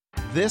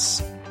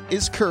This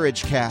is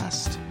Courage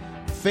Cast.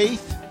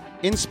 Faith,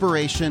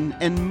 inspiration,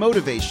 and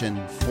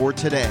motivation for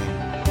today.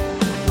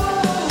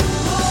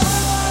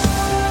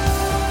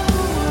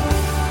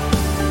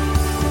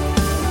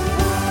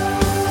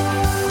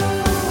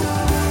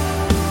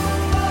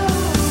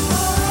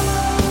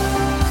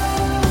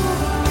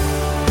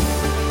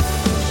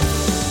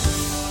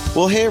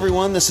 Well, hey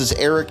everyone, this is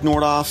Eric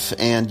Nordoff,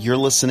 and you're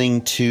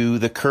listening to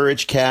the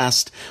Courage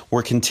Cast.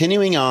 We're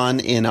continuing on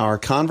in our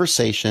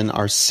conversation,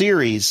 our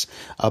series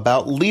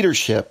about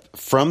leadership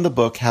from the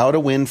book, How to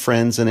Win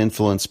Friends and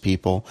Influence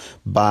People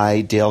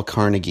by Dale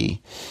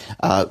Carnegie.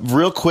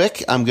 Real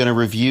quick, I'm going to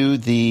review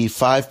the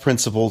 5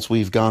 principles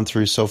we've gone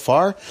through so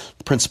far.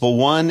 Principle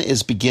 1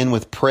 is begin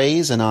with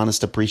praise and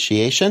honest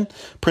appreciation.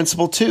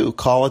 Principle 2,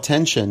 call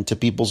attention to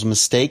people's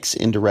mistakes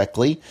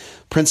indirectly.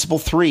 Principle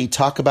 3,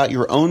 talk about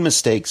your own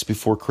mistakes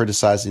before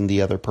criticizing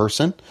the other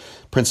person.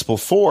 Principle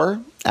 4,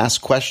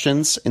 ask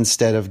questions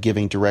instead of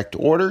giving direct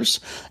orders.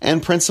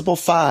 And Principle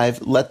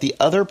 5, let the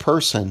other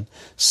person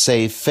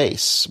save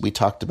face. We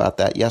talked about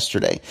that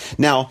yesterday.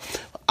 Now,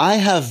 I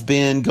have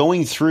been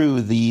going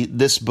through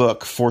this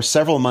book for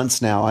several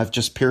months now. I've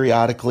just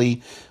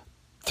periodically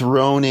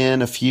thrown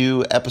in a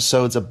few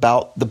episodes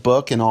about the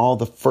book and all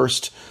the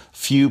first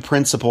few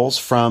principles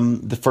from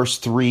the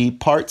first 3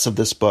 parts of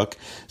this book.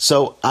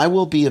 So I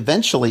will be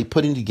eventually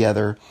putting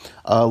together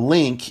a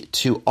link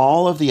to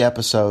all of the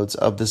episodes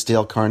of this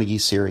Dale Carnegie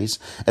series.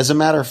 As a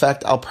matter of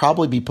fact, I'll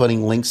probably be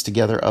putting links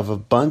together of a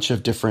bunch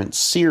of different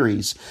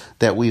series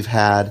that we've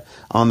had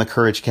on the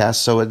Courage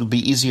Cast, so it'll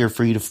be easier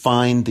for you to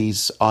find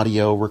these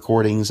audio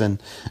recordings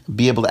and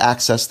be able to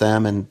access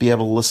them and be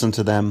able to listen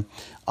to them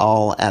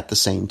all at the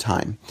same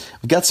time.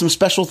 We've got some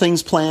special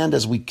things planned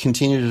as we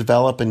continue to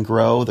develop and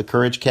grow the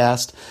Courage Cast.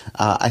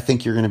 I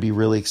think you're going to be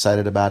really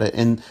excited about it.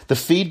 And the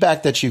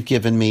feedback that you've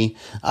given me,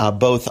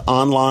 both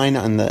online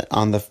on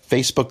the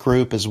Facebook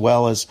group as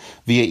well as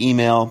via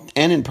email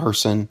and in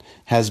person,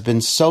 has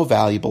been so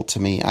valuable to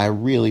me. I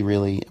really,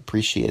 really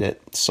appreciate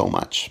it so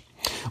much.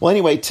 Well,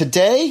 anyway,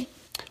 today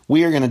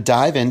we are going to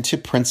dive into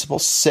Principle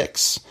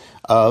 6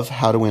 of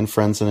How to Win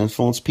Friends and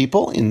Influence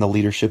People in the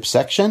leadership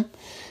section.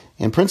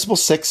 And Principle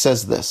 6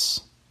 says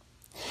this: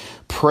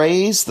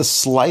 praise the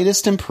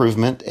slightest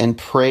improvement and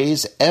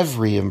praise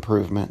every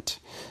improvement.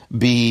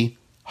 Be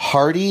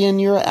hearty in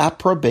your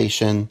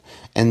approbation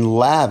and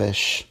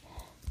lavish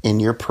in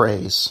your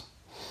praise.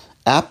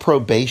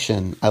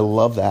 Approbation, I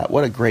love that.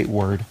 What a great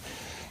word.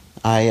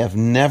 I have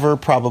never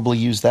probably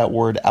used that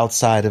word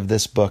outside of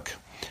this book.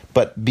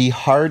 But be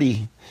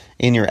hearty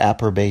in your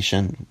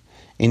approbation,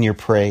 in your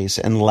praise,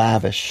 and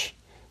lavish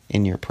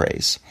in your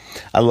praise.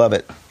 I love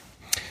it.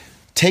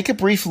 Take a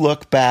brief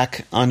look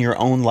back on your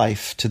own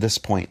life to this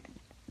point.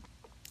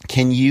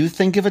 Can you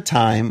think of a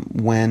time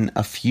when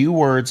a few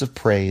words of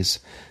praise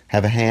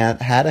have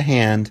had a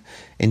hand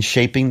in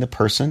shaping the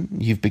person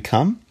you've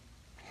become?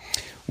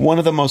 One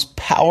of the most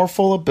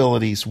powerful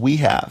abilities we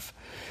have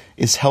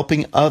is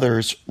helping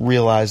others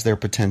realize their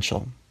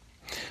potential.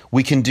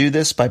 We can do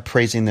this by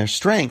praising their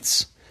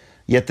strengths,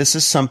 yet this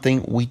is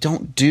something we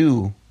don't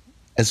do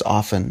as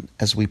often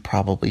as we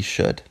probably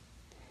should.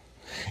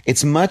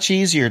 It's much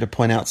easier to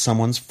point out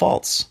someone's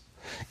faults.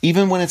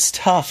 Even when it's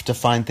tough to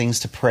find things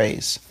to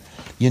praise,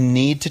 you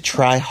need to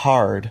try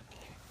hard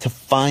to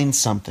find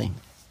something.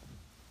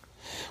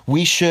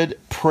 We should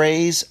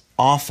praise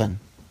often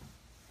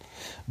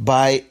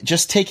by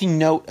just taking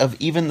note of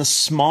even the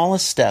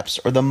smallest steps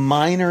or the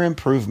minor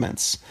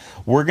improvements.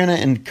 We're going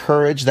to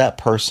encourage that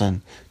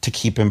person to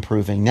keep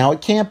improving. Now,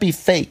 it can't be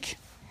fake.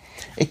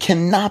 It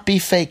cannot be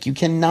fake. You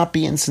cannot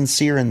be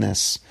insincere in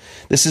this.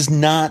 This is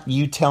not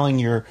you telling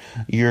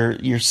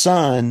your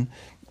son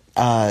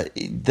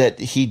that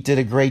he did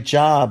a great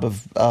job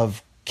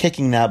of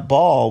kicking that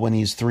ball when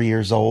he's 3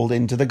 years old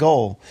into the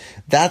goal.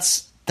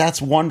 That's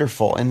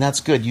wonderful and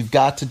that's good. You've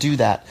got to do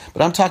that.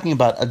 But I'm talking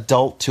about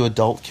adult to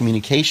adult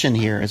communication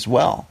here as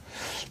well.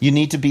 You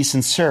need to be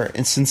sincere,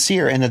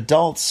 and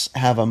adults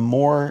have a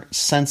more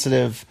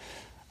sensitive,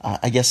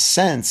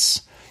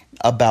 sense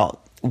about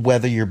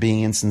whether you're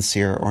being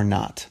insincere or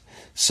not.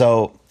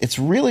 So it's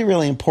really,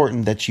 really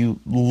important that you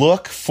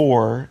look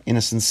for, in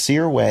a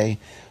sincere way,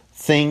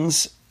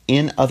 things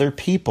in other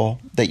people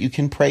that you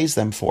can praise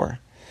them for.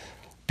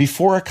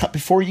 Before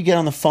you get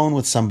on the phone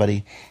with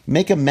somebody,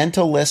 make a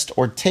mental list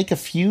or take a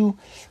few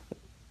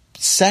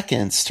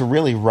seconds to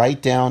really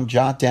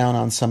jot down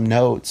on some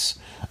notes,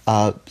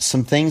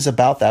 some things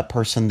about that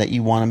person that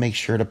you want to make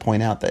sure to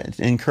point out, that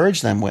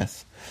encourage them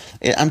with.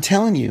 I'm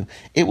telling you,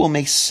 it will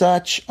make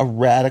such a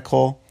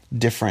radical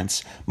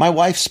difference. My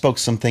wife spoke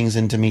some things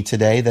into me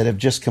today that have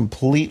just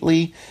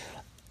completely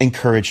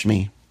encouraged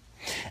me.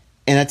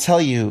 And I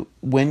tell you,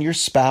 when your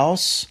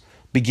spouse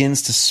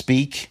begins to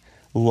speak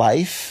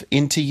life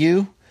into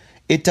you,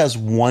 it does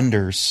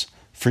wonders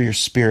for your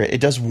spirit.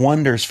 It does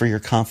wonders for your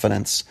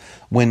confidence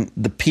when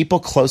the people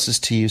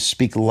closest to you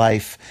speak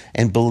life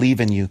and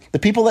believe in you. The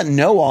people that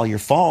know all your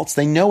faults,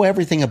 they know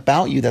everything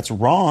about you that's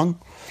wrong,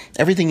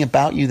 everything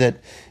about you that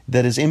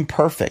is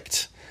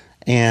imperfect.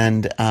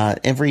 and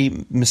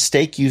every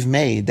mistake you've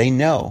made, they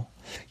know.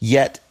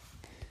 Yet,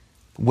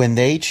 when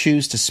they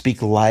choose to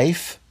speak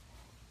life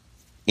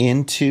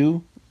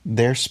into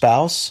their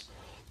spouse,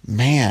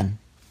 man,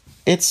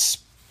 it's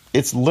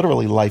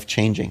literally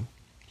life-changing.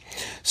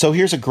 So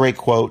here's a great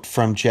quote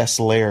from Jess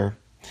Lair.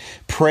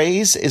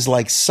 Praise is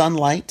like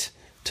sunlight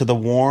to the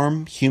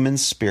warm human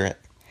spirit.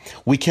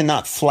 We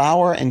cannot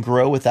flower and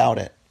grow without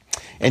it.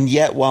 And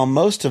yet, while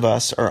most of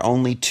us are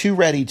only too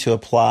ready to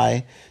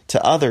apply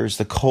to others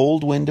the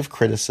cold wind of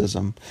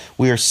criticism,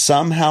 we are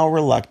somehow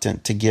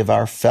reluctant to give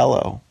our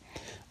fellow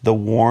the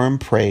warm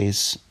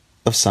praise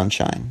of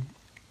sunshine.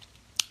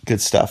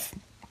 Good stuff.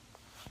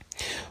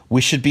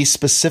 We should be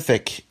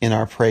specific in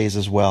our praise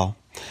as well.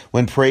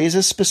 When praise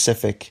is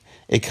specific,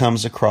 it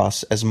comes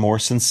across as more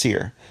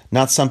sincere,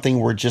 not something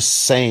we're just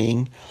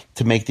saying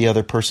to make the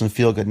other person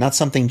feel good, not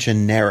something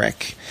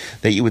generic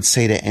that you would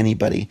say to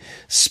anybody,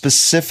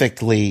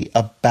 specifically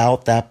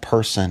about that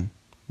person.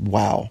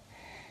 Wow.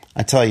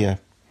 I tell you,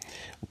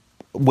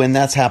 when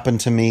that's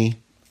happened to me,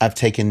 I've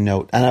taken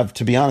note. And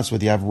to be honest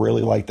with you, I've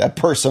really liked that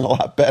person a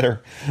lot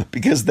better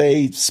because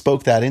they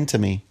spoke that into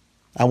me.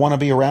 I want to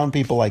be around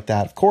people like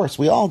that. Of course,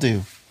 we all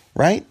do,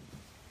 right?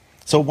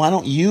 So why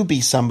don't you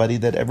be somebody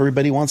that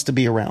everybody wants to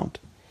be around?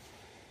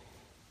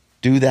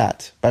 Do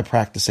that by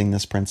practicing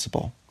this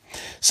principle.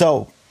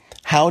 So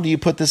how do you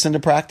put this into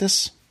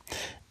practice?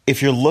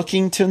 If you're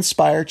looking to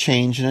inspire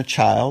change in a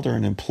child or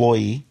an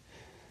employee,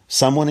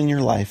 someone in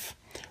your life,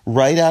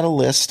 write out a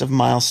list of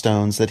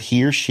milestones that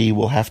he or she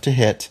will have to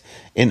hit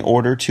in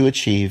order to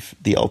achieve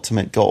the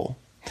ultimate goal.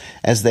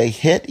 As they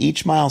hit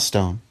each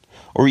milestone,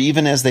 or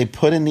even as they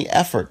put in the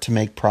effort to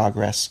make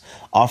progress,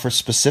 offer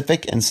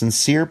specific and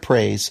sincere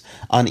praise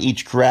on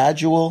each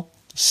gradual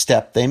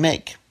step they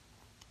make.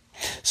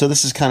 So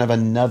this is kind of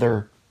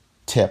another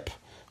tip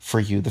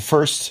for you. The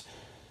first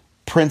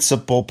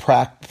principle,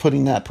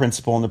 putting that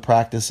principle into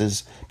practice,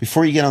 is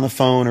before you get on the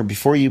phone or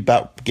before you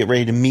get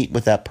ready to meet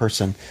with that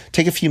person,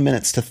 take a few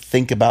minutes to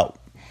think about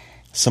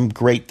some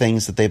great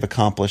things that they've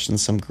accomplished and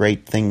some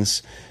great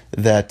things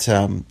that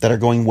are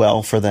going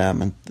well for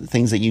them and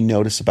things that you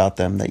notice about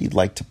them that you'd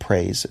like to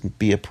praise and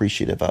be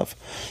appreciative of.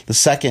 The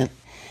second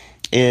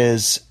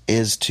is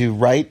to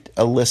write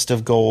a list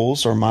of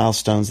goals or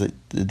milestones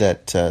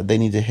that they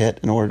need to hit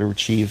in order to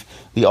achieve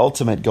the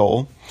ultimate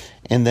goal,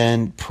 and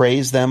then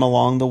praise them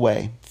along the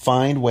way.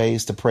 Find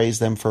ways to praise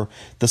them for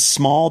the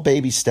small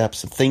baby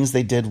steps of things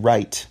they did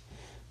right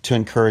to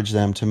encourage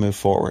them to move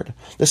forward.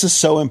 This is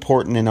so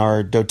important in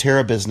our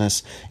doTERRA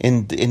business,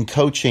 in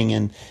coaching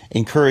and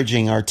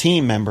encouraging our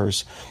team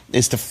members,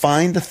 is to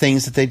find the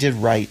things that they did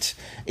right.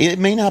 It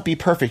may not be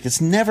perfect. It's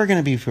never going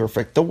to be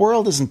perfect. The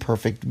world isn't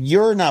perfect.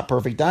 You're not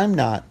perfect. I'm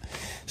not.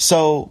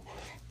 So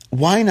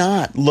why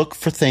not look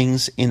for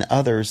things in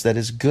others that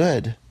is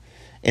good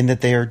and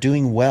that they are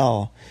doing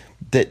well,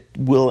 that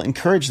will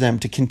encourage them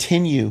to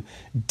continue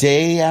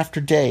day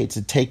after day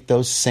to take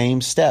those same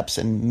steps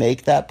and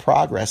make that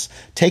progress.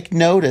 Take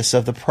notice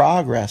of the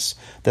progress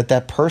that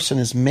that person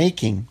is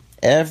making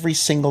every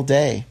single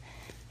day,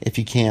 if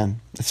you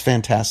can. It's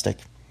fantastic.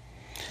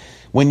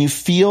 When you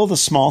feel the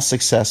small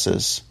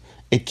successes,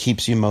 it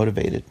keeps you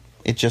motivated.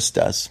 It just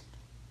does.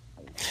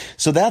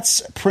 So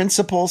that's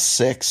principle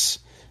 6,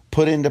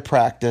 put into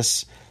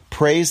practice.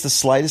 Praise the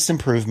slightest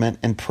improvement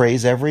and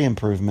praise every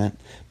improvement.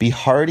 Be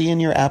hearty in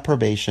your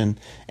approbation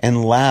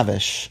and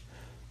lavish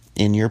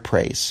in your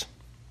praise.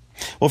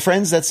 Well,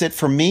 friends, that's it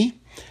for me.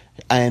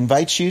 I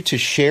invite you to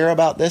share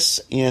about this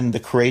in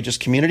the Courageous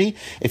community.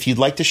 If you'd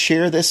like to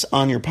share this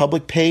on your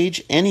public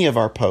page, any of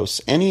our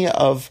posts, any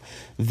of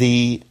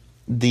the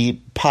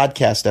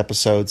podcast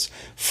episodes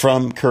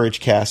from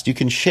CourageCast, you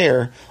can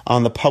share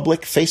on the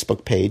public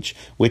Facebook page,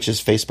 which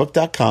is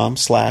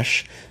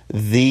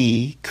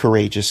facebook.com/The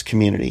Courageous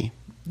Community.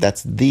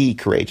 That's The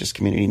Courageous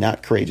Community,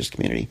 not Courageous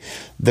Community.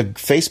 The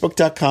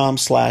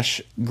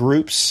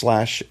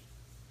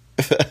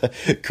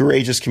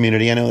facebook.com/groups/Courageous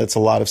Community, I know that's a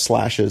lot of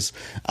slashes,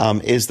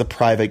 is the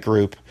private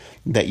group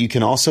that you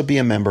can also be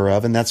a member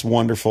of, and that's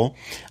wonderful.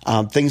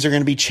 Things are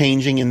going to be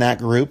changing in that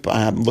group.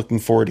 I'm looking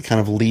forward to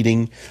kind of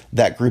leading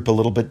that group a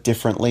little bit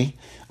differently.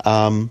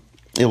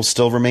 It will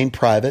still remain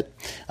private.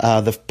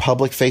 The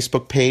public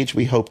Facebook page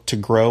we hope to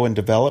grow and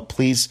develop.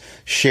 Please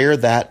share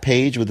that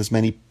page with as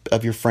many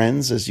of your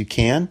friends as you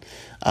can.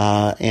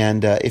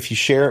 And if you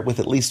share it with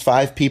at least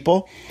 5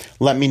 people,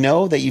 let me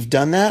know that you've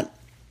done that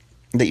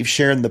you've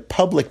shared the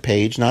public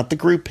page, not the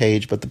group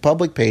page, but the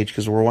public page,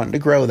 because we're wanting to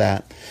grow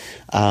that.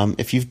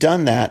 If you've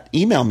done that,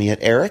 email me at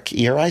Eric,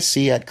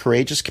 E-R-I-C, at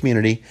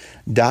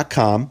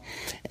courageouscommunity.com,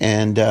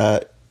 and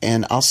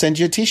I'll send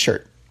you a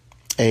t-shirt,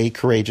 a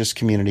Courageous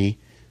Community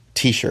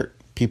t-shirt.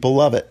 People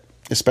love it,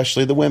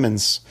 especially the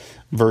women's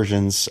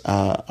versions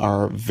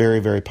are very,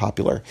 very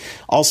popular.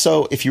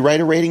 Also, if you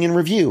write a rating and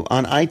review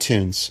on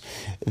iTunes,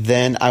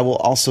 then I will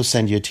also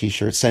send you a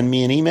t-shirt. Send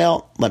me an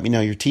email, let me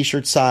know your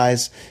t-shirt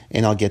size,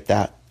 and I'll get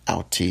that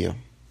out to you.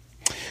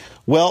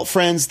 Well,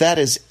 friends, that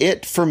is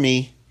it for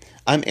me.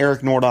 I'm Eric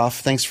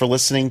Nordoff. Thanks for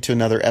listening to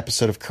another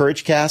episode of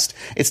Courage Cast.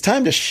 It's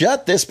time to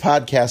shut this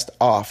podcast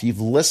off.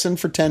 You've listened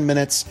for 10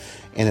 minutes,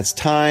 and it's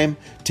time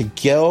to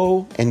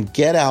go and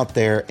get out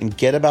there and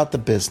get about the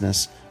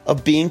business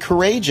of being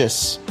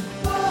courageous.